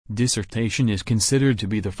Dissertation is considered to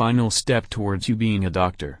be the final step towards you being a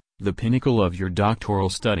doctor, the pinnacle of your doctoral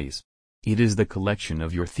studies. It is the collection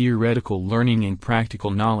of your theoretical learning and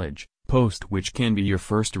practical knowledge, post which can be your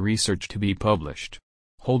first research to be published.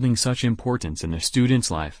 Holding such importance in a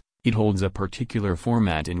student's life, it holds a particular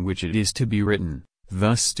format in which it is to be written,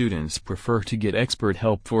 thus students prefer to get expert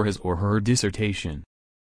help for his or her dissertation.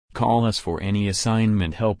 Call us for any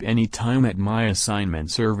assignment help anytime at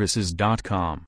myassignmentservices.com.